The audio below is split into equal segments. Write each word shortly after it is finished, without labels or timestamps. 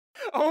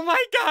Oh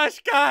my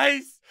gosh,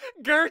 guys!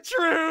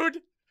 Gertrude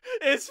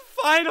is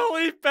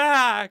finally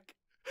back!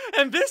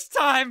 And this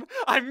time,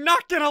 I'm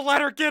not gonna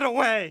let her get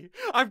away!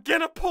 I'm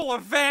gonna pull a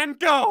Van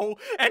Gogh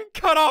and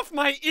cut off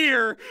my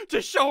ear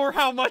to show her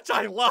how much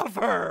I love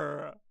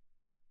her!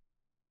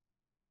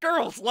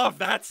 Girls love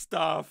that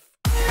stuff!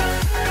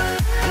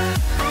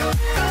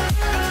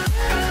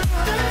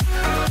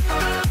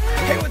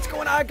 Hey, what's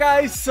going on,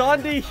 guys?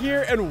 SSundee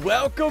here, and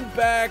welcome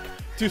back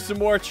to some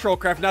more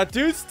Trollcraft. Now,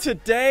 dudes,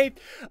 today,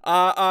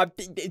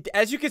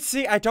 as you can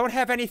see, I don't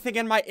have anything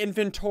in my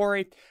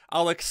inventory.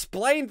 I'll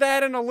explain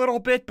that in a little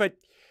bit, but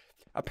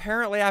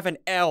apparently I have an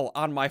L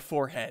on my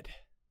forehead.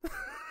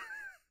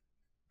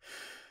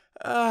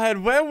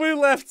 And when we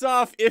left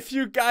off, if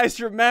you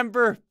guys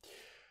remember,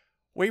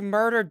 we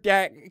murdered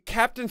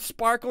Captain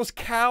Sparkle's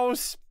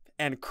cows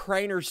and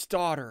Crainer's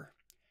daughter.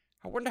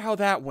 I wonder how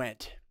that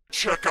went.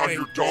 Check on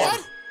your daughter.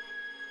 What?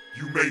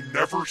 You may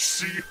never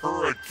see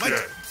her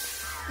again.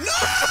 No!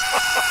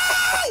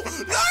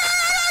 No!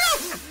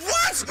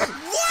 What?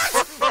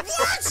 What?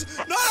 What?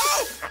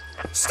 No!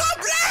 Stop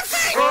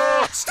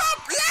laughing! Stop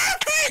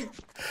laughing!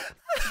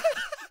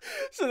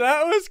 So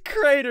that was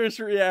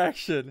Crainer's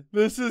reaction.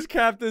 This is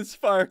Captain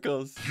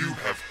Sparkle's. You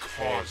have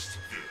caused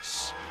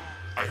this.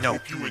 I No.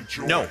 hope you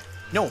enjoy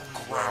No.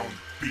 ground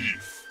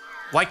beef.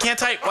 Why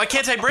can't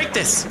I break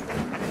this?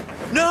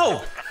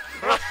 No!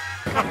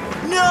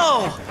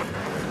 No!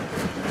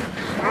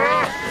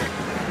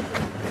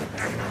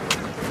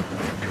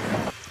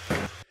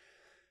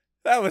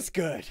 That was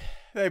good.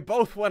 They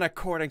both went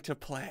according to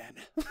plan.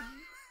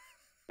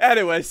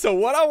 Anyway, so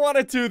what I want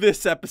to do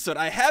this episode,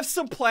 I have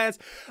some plans.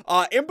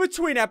 In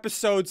between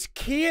episodes,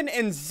 Kian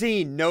and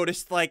Zine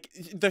noticed, like,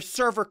 the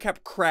server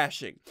kept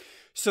crashing.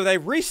 So they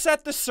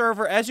reset the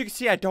server. As you can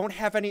see, I don't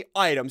have any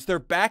items. They're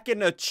back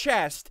in a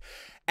chest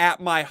at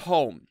my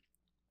home.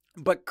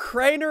 But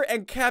Crainer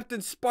and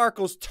Captain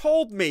Sparkles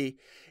told me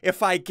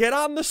if I get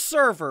on the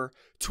server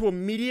to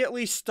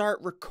immediately start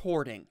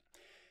recording.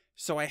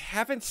 So I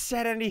haven't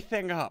set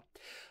anything up.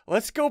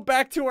 Let's go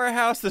back to our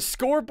house. The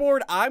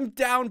scoreboard, I'm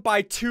down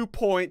by 2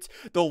 points.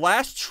 The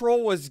last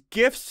troll was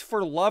gifts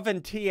for love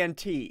and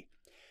TNT.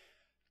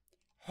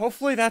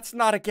 Hopefully that's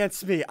not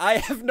against me. I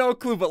have no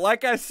clue, but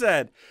like I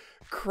said,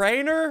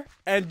 Crainer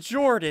and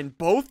Jordan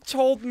both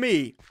told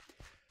me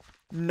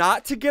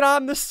not to get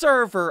on the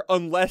server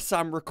unless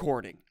I'm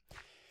recording.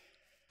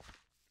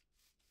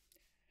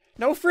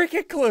 No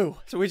freaking clue.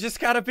 So we just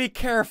gotta be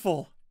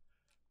careful.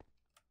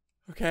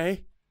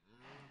 Okay?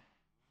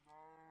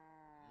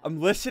 I'm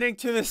listening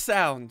to the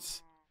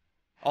sounds.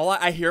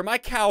 I hear my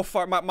cow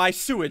farm, my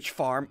sewage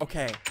farm.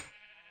 Okay.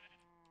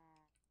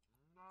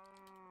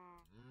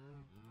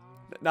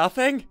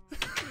 Nothing?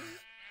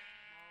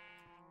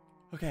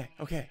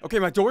 Okay,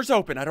 my door's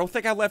open. I don't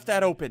think I left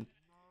that open.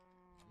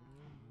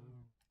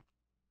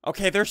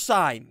 Okay, there's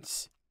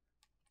signs.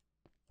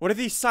 What do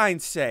these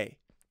signs say?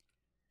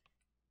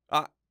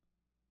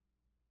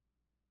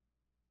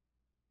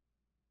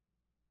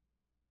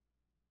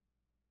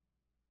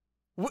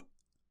 What?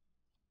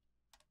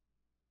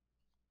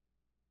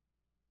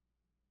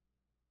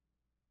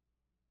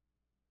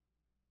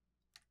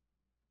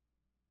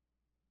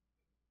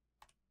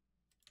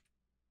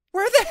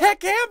 Where the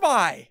heck am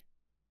I?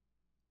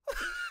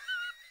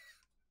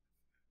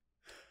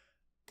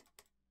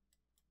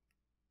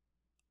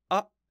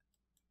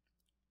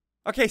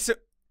 Okay, so...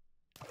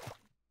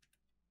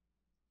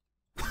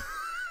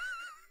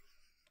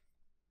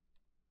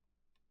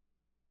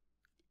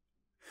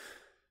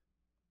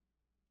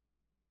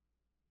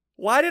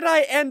 Why did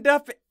I end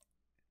up...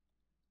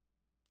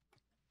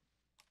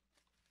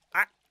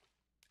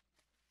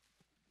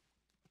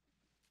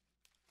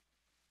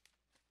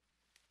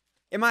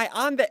 Am I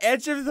on the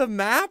edge of the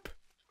map?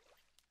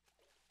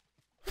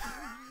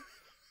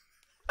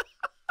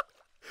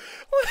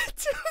 What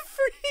the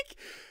freak?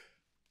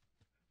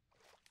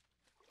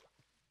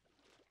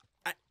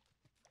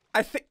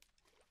 I think...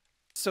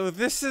 So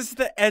this is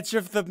the edge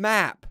of the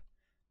map.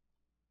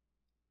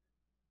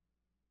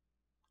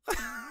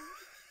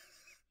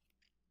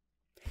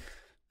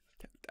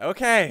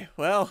 Okay,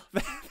 well...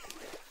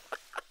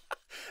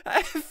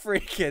 That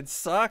freaking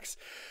sucks.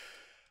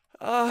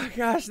 Oh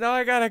gosh, now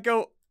I gotta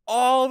go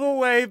all the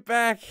way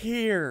back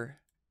here.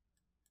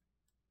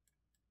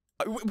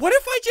 What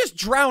if I just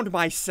drowned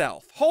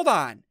myself? Hold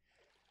on.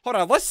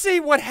 Let's see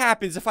what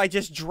happens if I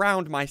just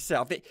drowned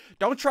myself.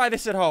 Don't try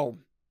this at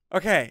home.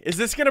 Okay, is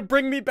this gonna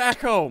bring me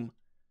back home?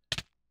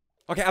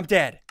 Okay, I'm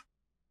dead.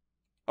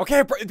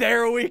 Okay,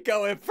 there we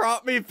go. It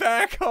brought me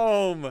back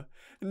home.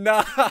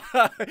 Nah.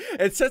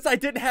 And since I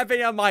didn't have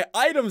any of my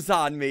items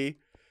on me,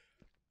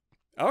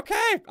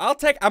 okay,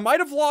 I might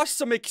have lost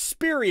some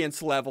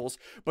experience levels,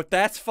 but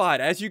that's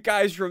fine. As you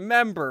guys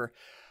remember,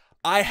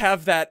 I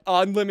have that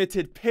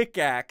unlimited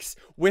pickaxe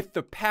with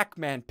the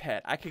Pac-Man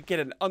pet. I could get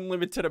an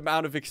unlimited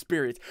amount of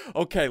experience.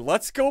 Okay,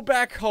 let's go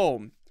back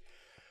home.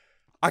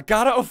 I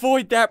gotta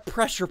avoid that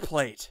pressure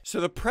plate.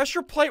 So the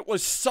pressure plate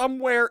was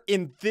somewhere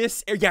in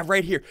this area. Yeah,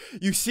 right here.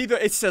 You see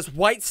it says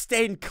white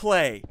stained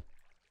clay.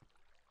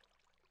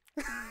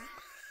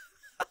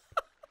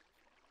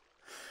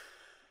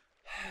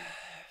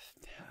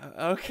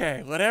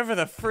 Okay, whatever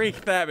the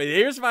freak that means.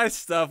 Here's my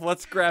stuff.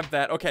 Let's grab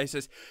that. Okay, it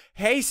says,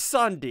 hey,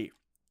 SSundee.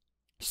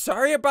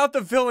 Sorry about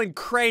the villain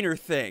Crainer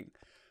thing.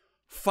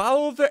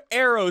 Follow the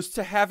arrows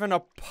to have an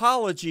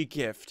apology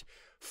gift.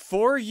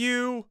 For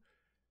you,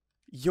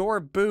 your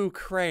boo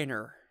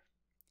Crainer.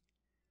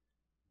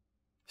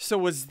 So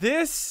was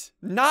this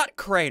not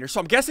Crainer? So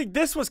I'm guessing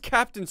this was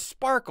Captain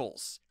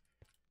Sparkles.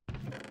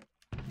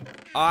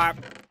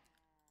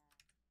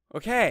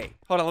 Okay.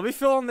 Hold on, let me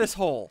fill in this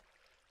hole.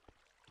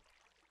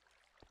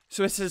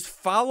 So it says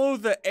follow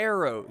the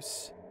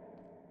arrows.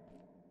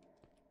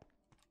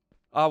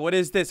 What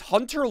is this?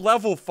 Hunter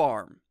level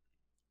farm.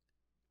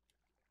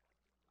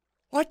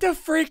 What the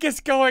freak is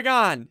going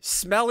on?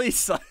 Smelly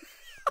sun.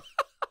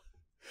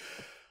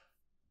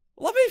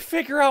 Let me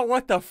figure out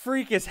what the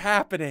freak is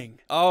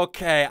happening.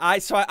 Okay,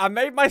 I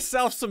made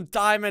myself some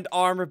diamond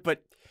armor,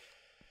 but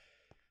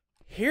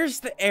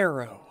here's the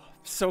arrow.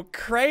 So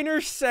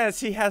Crainer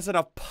says he has an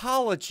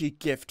apology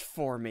gift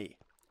for me.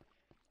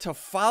 To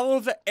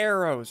follow the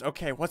arrows.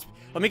 Okay,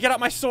 let me get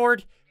out my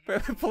sword,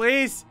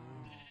 please.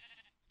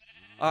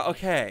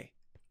 Okay.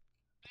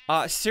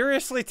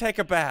 Seriously, take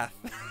a bath.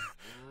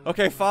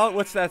 Okay,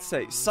 what's that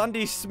say?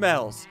 SSundee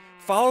smells.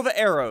 Follow the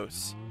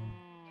arrows.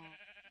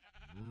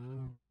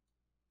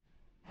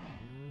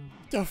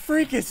 The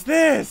freak is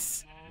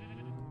this?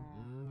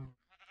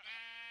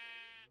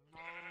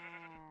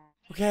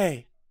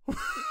 Okay. It's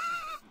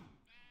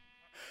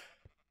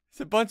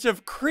a bunch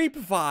of creep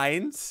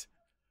vines.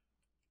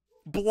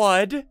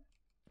 Blood.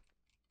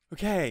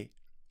 Okay.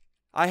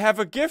 I have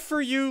a gift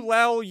for you,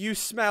 Lel, you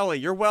smelly.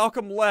 You're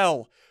welcome,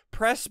 Lel.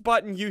 Press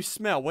button, you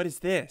smell. What is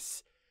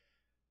this?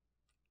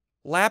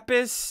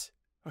 Lapis.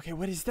 Okay,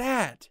 what is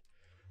that?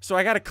 So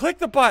I gotta click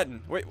the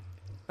button. Wait.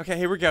 Okay,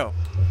 here we go.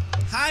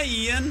 Hi,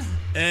 Ian.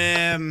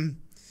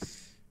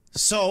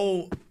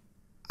 So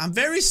I'm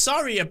very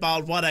sorry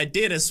about what I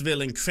did as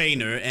villain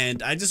Crainer,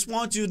 and I just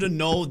want you to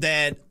know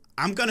that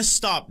I'm gonna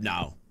stop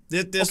now.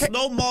 There's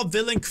no more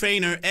villain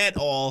Crainer at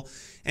all.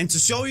 And to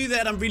show you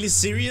that I'm really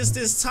serious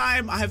this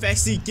time, I have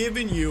actually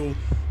given you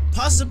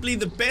possibly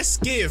the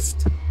best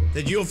gift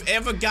that you have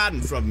ever gotten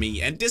from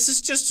me. And this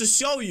is just to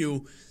show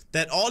you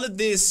that all of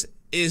this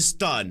is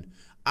done.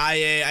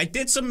 I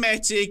did some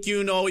magic,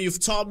 you know, you've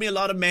taught me a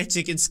lot of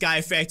magic in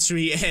Sky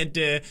Factory, and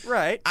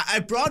right. I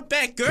brought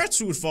back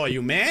Gertrude for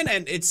you, man,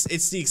 and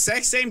it's the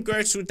exact same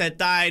Gertrude that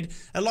died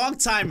a long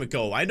time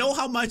ago. I know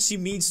how much she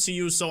means to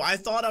you, so I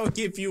thought I would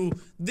give you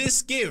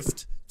this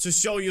gift to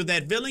show you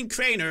that villain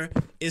Crainer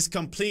is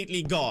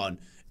completely gone.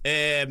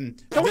 Villain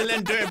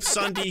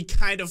SSundee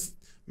kind of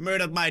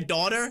murdered my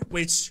daughter,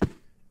 which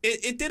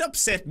it did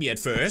upset me at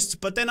first,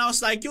 but then I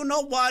was like, you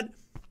know what?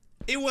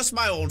 It was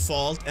my own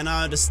fault, and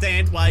I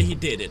understand why he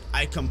did it.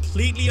 I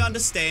completely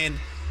understand,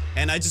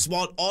 and I just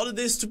want all of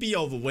this to be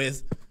over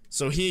with.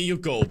 So here you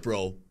go,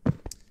 bro.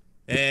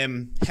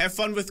 Have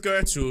fun with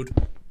Gertrude.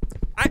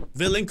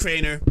 Villain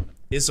Crainer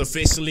is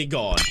officially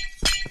gone.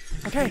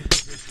 Okay.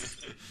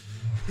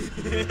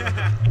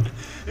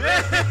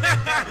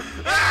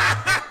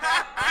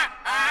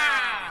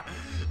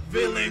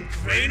 Villain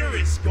Crainer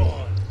is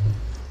gone,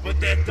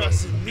 but that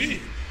doesn't mean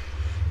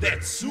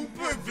that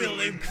super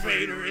villain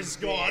Crainer is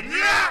gone.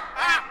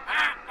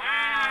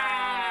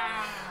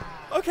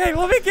 Okay,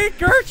 let me get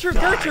Gertrude.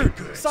 Gertrude,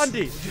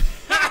 SSundee,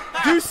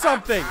 do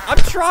something. I'm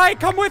trying.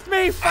 Come with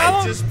me.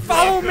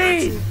 Follow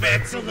me.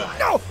 Back to life.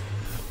 No.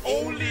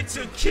 Only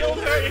to kill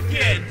her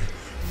again,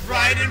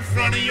 right in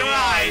front of your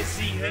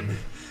eyes, Ian.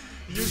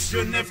 You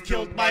shouldn't have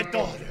killed my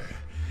daughter.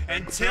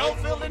 And tell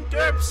villain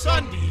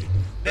SSundee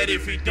that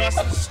if he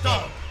doesn't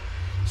stop,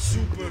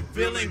 super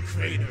villain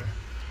Crainer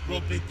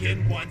will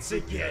begin once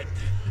again.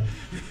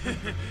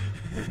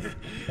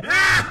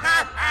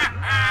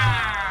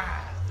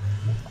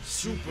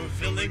 Super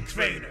villain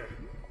Crainer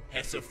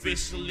has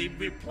officially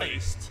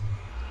replaced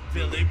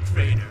villain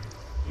Crainer.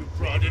 You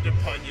brought it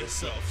upon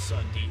yourself,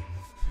 SSundee.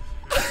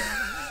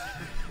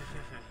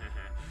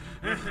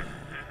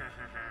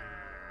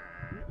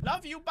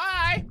 Love you,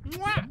 bye!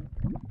 Mwah!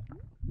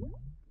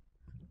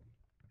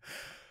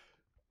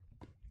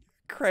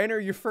 Crainer,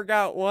 you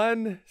forgot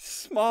one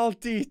small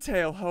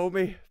detail,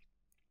 homie.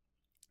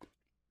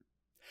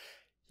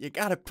 You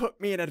gotta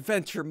put me in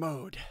adventure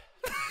mode.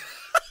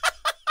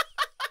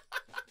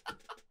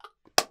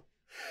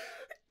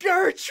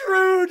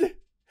 Gertrude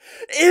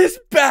is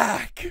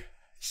back!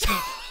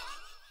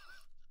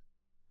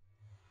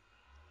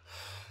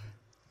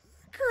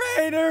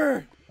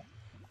 Crainer!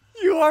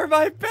 You are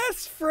my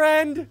best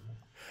friend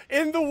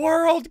in the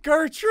world,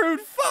 Gertrude!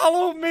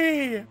 Follow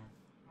me!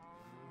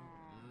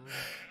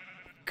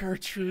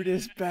 Gertrude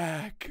is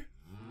back.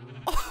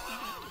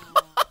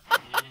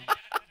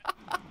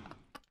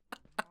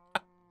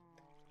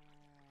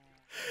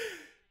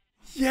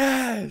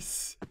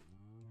 Yes!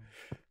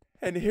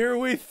 And here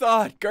we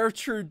thought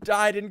Gertrude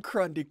died in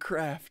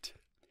Crundycraft.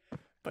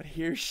 But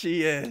here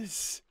she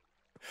is.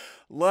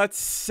 Let's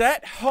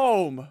set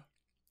home.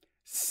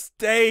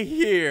 Stay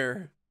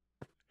here.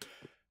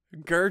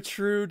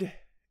 Gertrude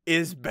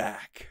is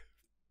back.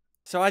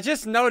 So I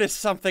just noticed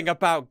something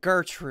about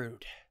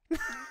Gertrude.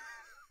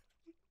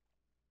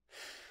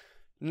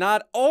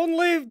 Not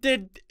only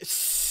did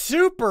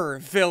super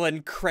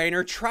villain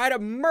Crainer try to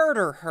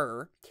murder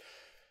her,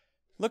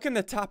 look in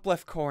the top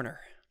left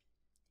corner.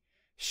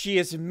 She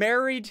is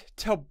married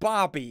to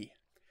Bobby,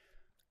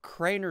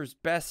 Crainer's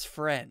best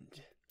friend.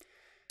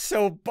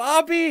 So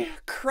Bobby,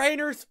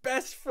 Crainer's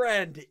best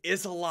friend,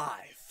 is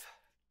alive.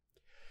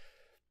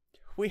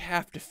 We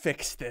have to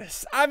fix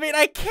this. I mean,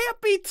 I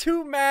can't be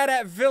too mad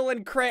at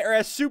villain Crainer, or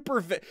at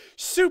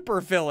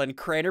super villain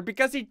Crainer,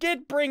 because he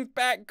did bring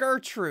back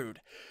Gertrude.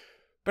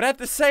 But at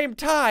the same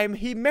time,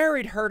 he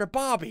married her to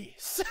Bobby.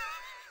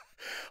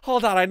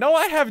 Hold on, I know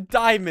I have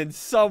diamonds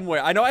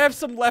somewhere. I know I have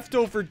some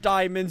leftover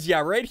diamonds.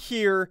 Yeah, right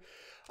here.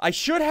 I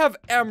should have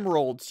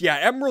emeralds. Yeah,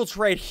 emeralds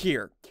right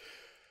here.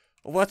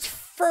 Let's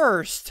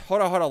first,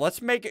 hold on.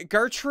 Let's make it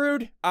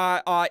Gertrude,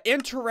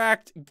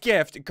 interact,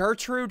 gift.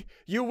 Gertrude,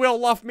 you will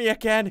love me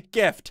again,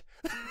 gift.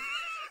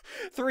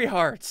 3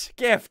 hearts,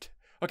 gift.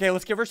 Okay,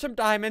 let's give her some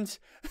diamonds.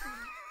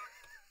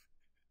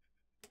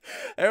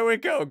 There we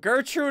go.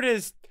 Gertrude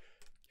is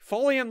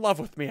fully in love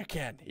with me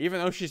again, even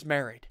though she's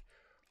married.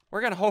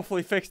 We're gonna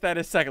hopefully fix that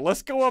in a second.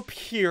 Let's go up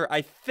here,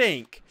 I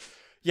think.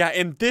 Yeah,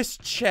 in this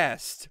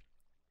chest.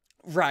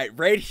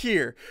 Right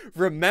here.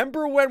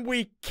 Remember when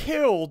we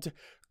killed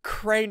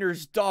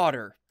Crainer's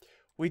daughter?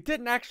 We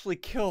didn't actually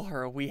kill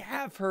her. We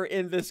have her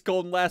in this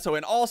golden lasso.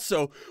 And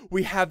also,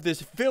 we have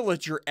this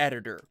villager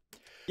editor.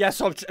 Yeah,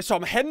 so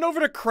I'm heading over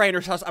to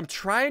Crainer's house. I'm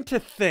trying to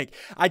think.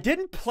 I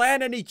didn't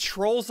plan any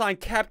trolls on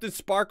Captain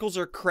Sparkles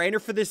or Crainer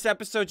for this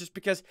episode just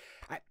because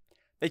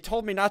they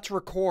told me not to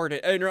record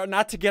it,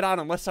 not to get on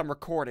unless I'm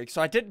recording.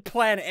 So I didn't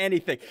plan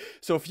anything.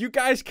 So if you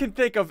guys can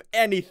think of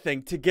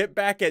anything to get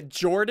back at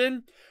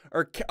Jordan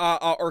or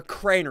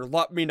Crainer,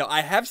 let me know.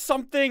 I have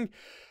something.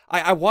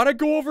 I want to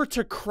go over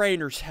to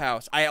Crainer's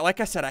house. Like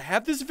I said, I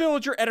have this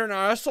villager editor, and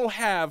I also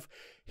have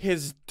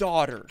his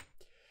daughter.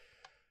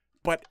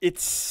 But it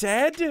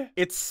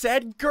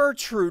said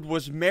Gertrude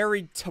was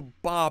married to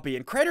Bobby.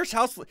 And Crainer's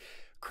house,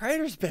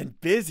 Crainer's been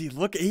busy.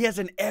 Look, he has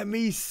an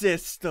ME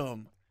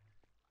system.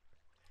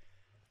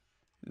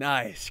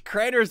 Nice.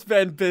 Crainer's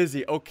been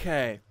busy.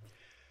 Okay.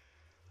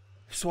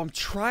 So I'm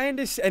trying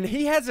to, and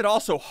he has it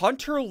also,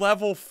 hunter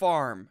level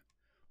farm.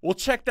 We'll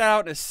check that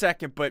out in a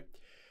second, but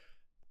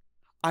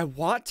I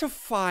want to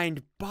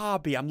find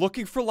Bobby. I'm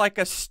looking for like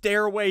a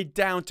stairway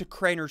down to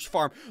Crainer's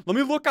farm. Let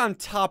me look on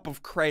top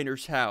of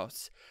Crainer's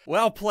house.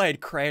 Well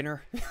played,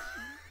 Crainer.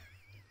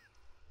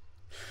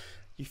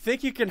 You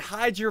think you can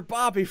hide your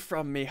Bobby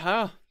from me,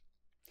 huh?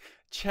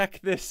 Check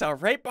this out.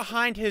 Right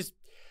behind his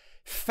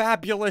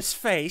fabulous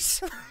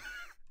face.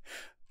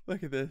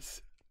 Look at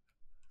this.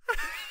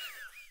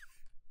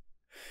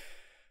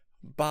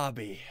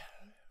 Bobby.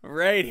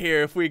 Right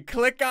here. If we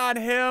click on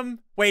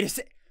him. Wait,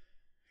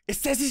 it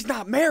says he's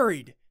not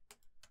married.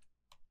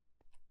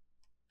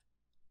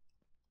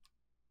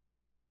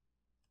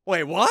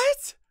 Wait,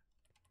 what?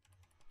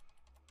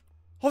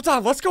 Hold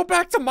on, let's go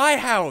back to my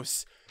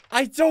house.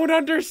 I don't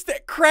understand.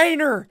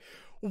 Crainer,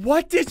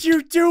 what did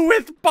you do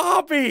with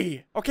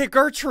Bobby? Okay,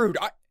 Gertrude.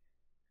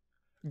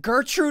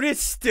 Gertrude is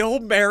still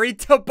married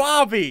to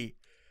Bobby.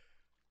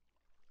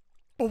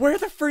 But where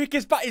the freak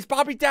is Bobby? Is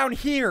Bobby down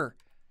here?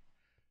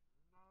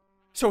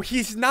 So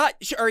he's not,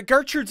 or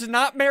Gertrude's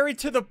not married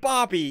to the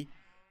Bobby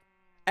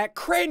at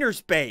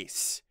Crainer's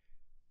base.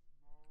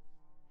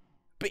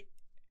 But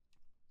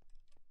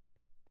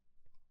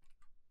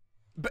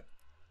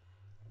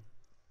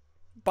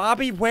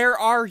Bobby, where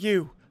are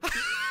you?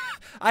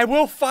 I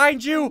will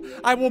find you.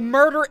 I will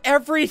murder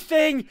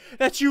everything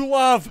that you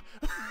love.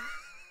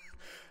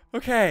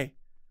 Okay.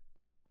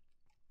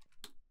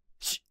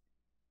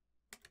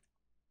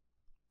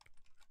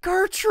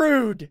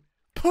 Gertrude,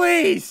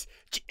 please,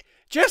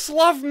 just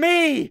love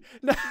me.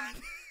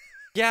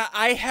 Yeah,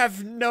 I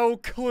have no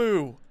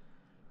clue.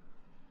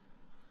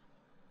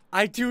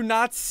 I do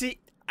not see.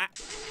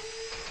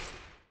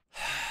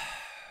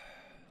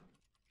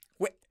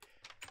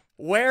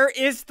 Where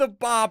is the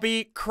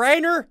Bobby?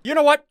 Crainer, you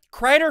know what?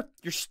 Crainer,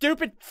 your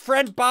stupid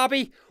friend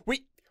Bobby,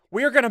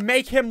 we are gonna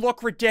make him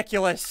look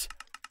ridiculous.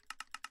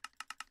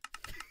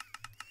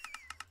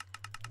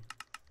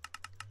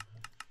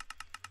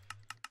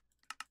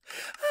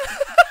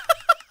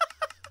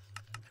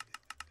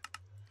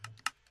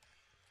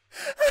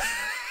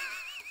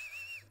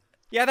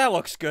 Yeah, that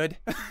looks good.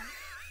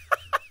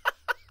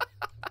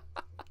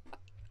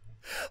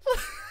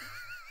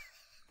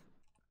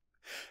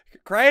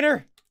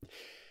 Crainer,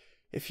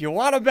 if you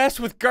want to mess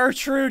with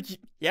Gertrude,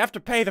 you have to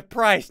pay the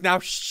price. Now,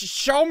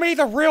 show me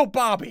the real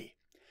Bobby.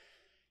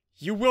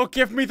 You will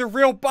give me the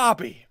real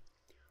Bobby,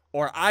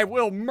 or I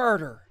will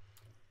murder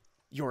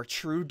your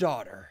true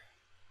daughter.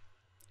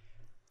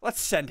 Let's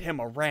send him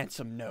a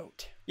ransom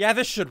note. Yeah,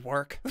 this should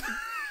work.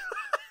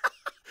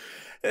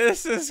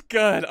 This is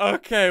good.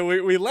 Okay,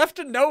 we left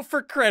a note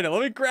for Crainer.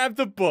 Let me grab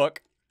the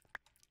book.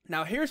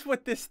 Now, here's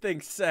what this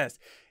thing says.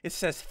 It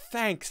says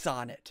thanks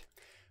on it.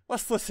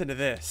 Let's listen to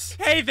this.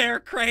 Hey there,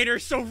 Crainer.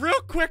 So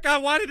real quick, I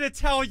wanted to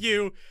tell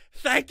you,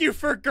 thank you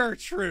for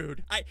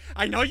Gertrude.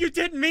 I know you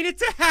didn't mean it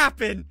to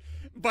happen,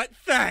 but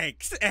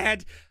thanks.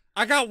 And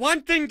I got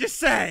one thing to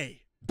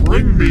say.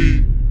 Bring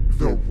me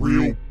the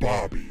real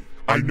Bobby.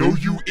 I know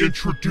you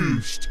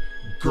introduced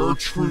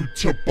Gertrude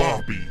to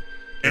Bobby,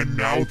 and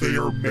now they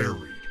are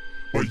married,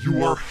 but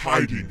you are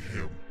hiding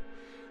him.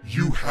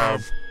 You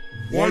have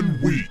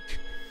 1 week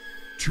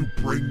to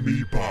bring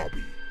me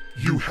Bobby.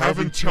 You have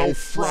until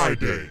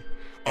Friday,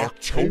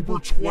 October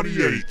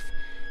 28th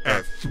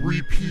at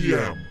 3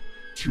 p.m.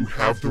 to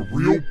have the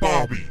real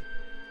Bobby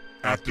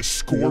at the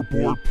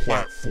scoreboard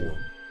platform.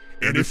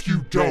 And if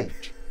you don't,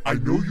 I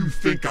know you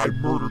think I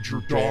murdered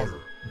your daughter,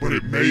 but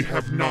it may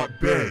have not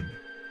been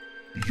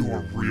your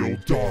real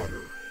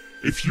daughter.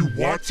 If you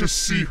want to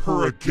see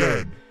her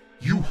again,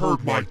 you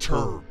heard my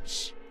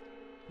terms.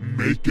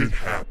 Make it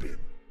happen.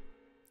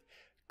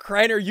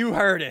 Crainer, you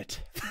heard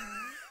it.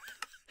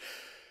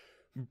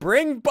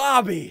 Bring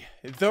Bobby,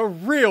 the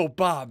real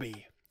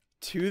Bobby,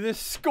 to the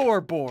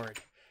scoreboard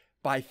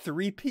by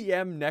 3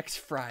 p.m. next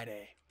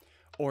Friday,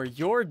 or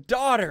your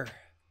daughter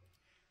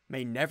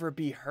may never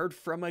be heard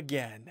from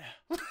again.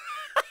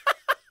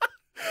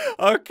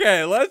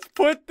 Okay, let's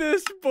put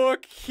this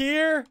book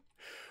here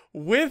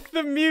with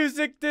the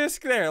music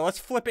disc there. Let's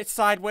flip it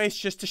sideways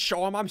just to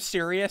show them I'm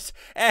serious.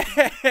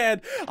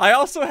 And I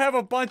also have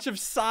a bunch of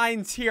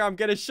signs here. I'm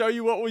going to show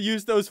you what we'll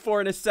use those for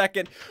in a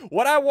second.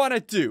 What I want to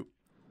do,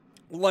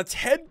 let's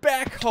head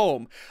back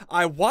home.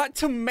 I want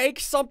to make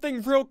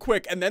something real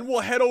quick, and then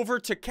we'll head over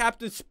to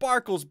Captain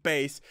Sparkle's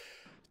base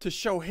to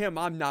show him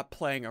I'm not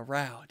playing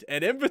around.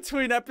 And in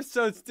between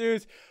episodes,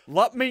 dudes,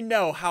 let me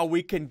know how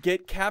we can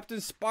get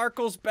Captain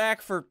Sparkles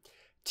back for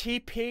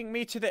TPing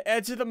me to the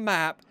edge of the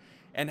map,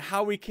 and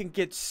how we can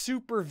get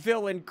super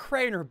villain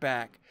Crainer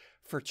back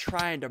for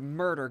trying to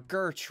murder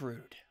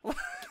Gertrude.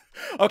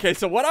 Okay,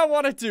 so what I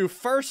want to do,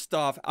 first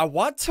off, I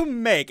want to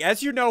make,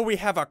 as you know, we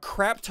have a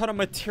crap ton of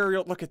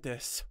material. Look at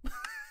this.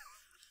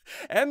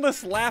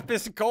 Endless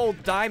lapis,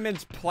 gold,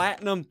 diamonds,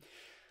 platinum.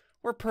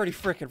 We're pretty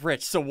freaking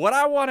rich. So what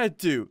I want to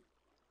do,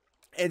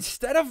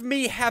 instead of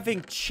me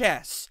having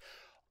chests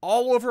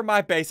all over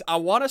my base, I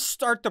want to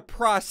start the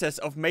process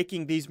of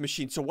making these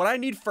machines. So what I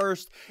need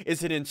first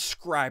is an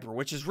inscriber,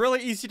 which is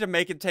really easy to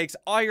make. It takes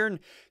iron,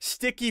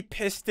 sticky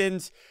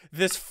pistons,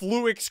 this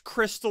Fluix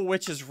crystal,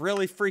 which is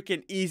really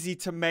freaking easy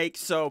to make.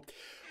 So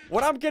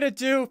what I'm going to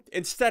do,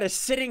 instead of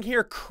sitting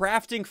here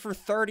crafting for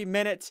 30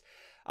 minutes,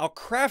 I'll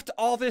craft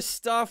all this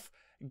stuff,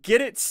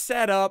 get it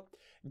set up,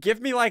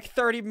 give me like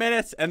 30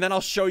 minutes, and then I'll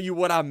show you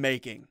what I'm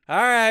making. All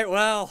right,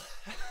 well,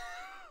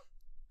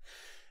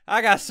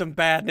 I got some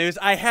bad news.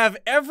 I have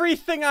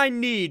everything I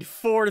need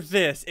for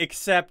this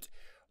except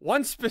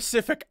one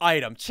specific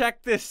item.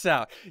 Check this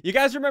out. You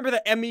guys remember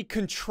the ME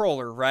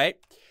controller, right?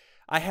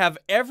 I have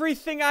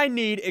everything I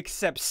need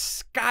except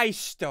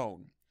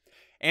Skystone.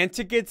 And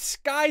to get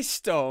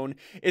Skystone,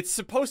 it's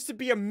supposed to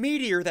be a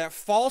meteor that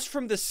falls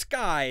from the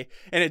sky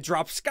and it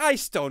drops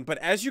Skystone. But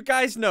as you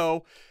guys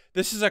know,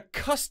 this is a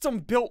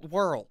custom-built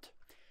world,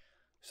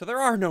 so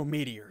there are no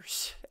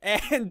meteors.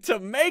 And to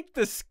make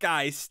the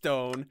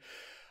Skystone,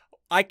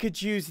 I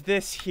could use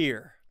this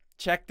here.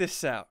 Check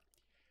this out.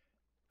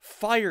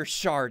 Fire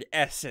Shard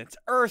Essence,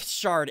 Earth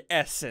Shard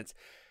Essence.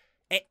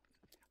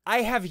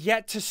 I have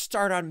yet to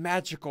start on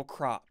magical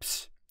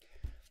crops.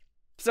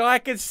 So I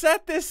can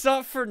set this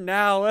up for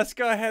now. Let's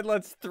go ahead.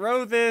 Let's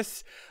throw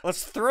this.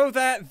 Let's throw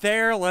that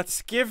there.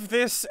 Let's give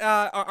this,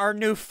 our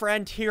new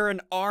friend here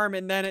an arm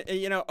and then,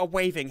 you know, a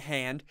waving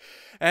hand.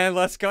 And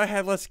let's go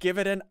ahead. Let's give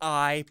it an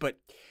eye. But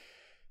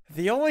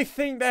the only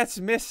thing that's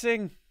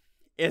missing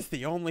is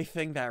the only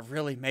thing that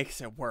really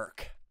makes it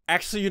work.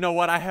 Actually, you know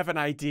what? I have an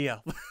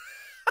idea.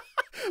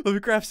 Let me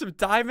grab some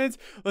diamonds.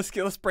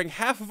 Let's bring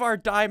half of our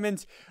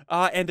diamonds,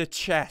 and a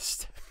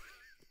chest.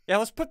 Yeah,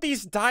 let's put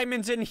these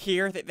diamonds in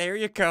here. There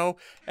you go.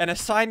 And a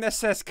sign that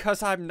says,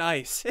 "'Cause I'm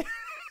nice."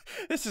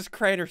 This is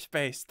Crainer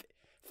space.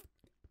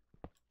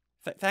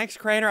 Thanks,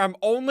 Crainer. I'm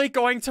only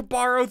going to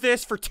borrow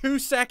this for 2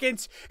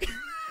 seconds.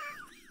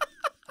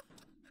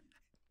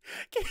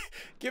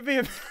 Give me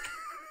a...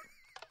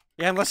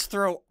 Yeah, and let's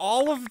throw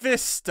all of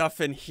this stuff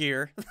in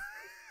here.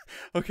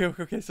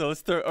 Okay, so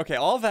let's throw... Okay,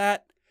 all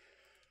that.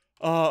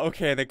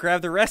 Okay, then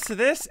grab the rest of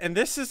this, and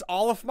this is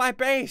all of my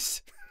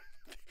base.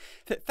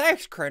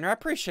 Thanks, Crainer. I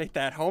appreciate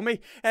that, homie.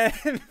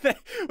 And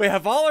we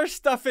have all our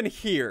stuff in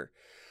here.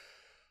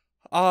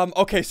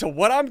 Okay, so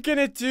what I'm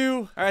gonna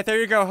do... Alright, there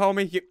you go,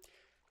 homie.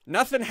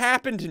 Nothing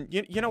happened, and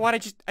you know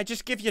what? I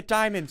just give you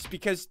diamonds,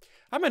 because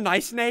I'm a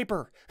nice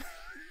neighbor.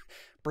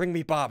 Bring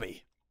me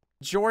Bobby.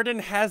 Jordan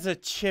has a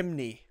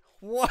chimney.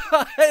 What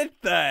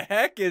the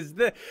heck is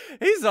this?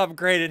 He's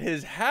upgraded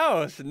his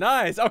house.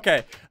 Nice.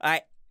 Okay,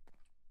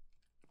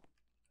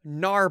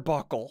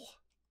 Narbuckle.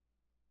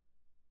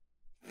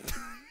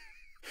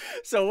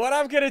 So what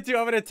I'm gonna do,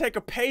 I'm gonna take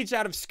a page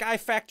out of Sky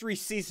Factory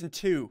Season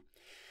 2.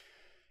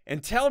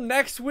 Until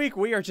next week,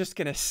 we are just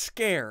gonna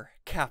scare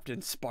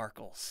Captain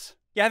Sparkles.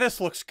 Yeah, this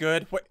looks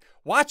good.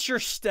 Watch your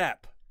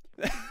step.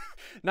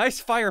 Nice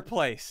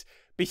fireplace.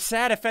 Be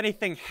sad if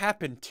anything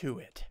happened to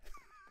it.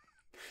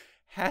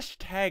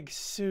 Hashtag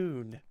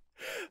soon.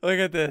 Look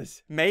at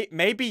this.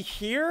 Maybe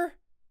here?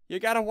 you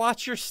gotta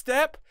watch your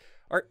step.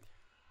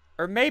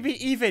 Or maybe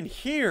even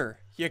here,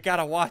 you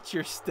gotta watch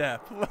your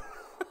step.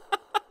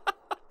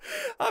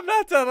 I'm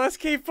not done. Let's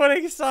keep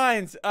putting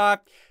signs.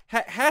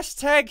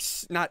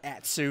 Hashtag, not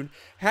at soon.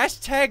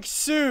 Hashtag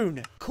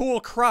soon. Cool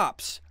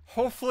crops.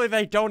 Hopefully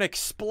they don't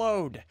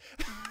explode.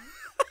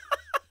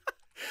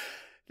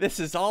 This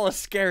is all a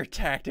scare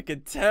tactic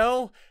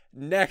until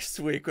next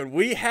week when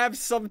we have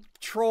some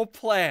troll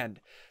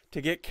planned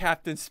to get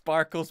Captain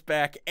Sparkles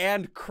back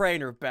and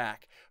Crainer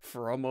back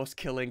for almost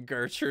killing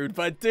Gertrude.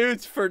 But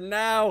dudes, for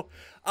now,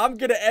 I'm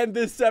gonna end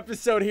this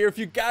episode here. If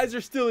you guys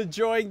are still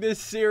enjoying this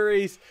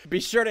series, be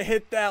sure to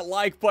hit that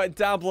like button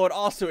down below. And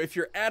also, if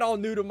you're at all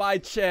new to my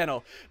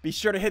channel, be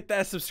sure to hit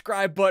that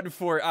subscribe button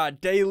for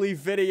daily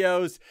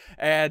videos.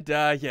 And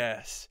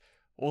yes,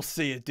 we'll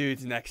see you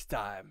dudes next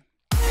time.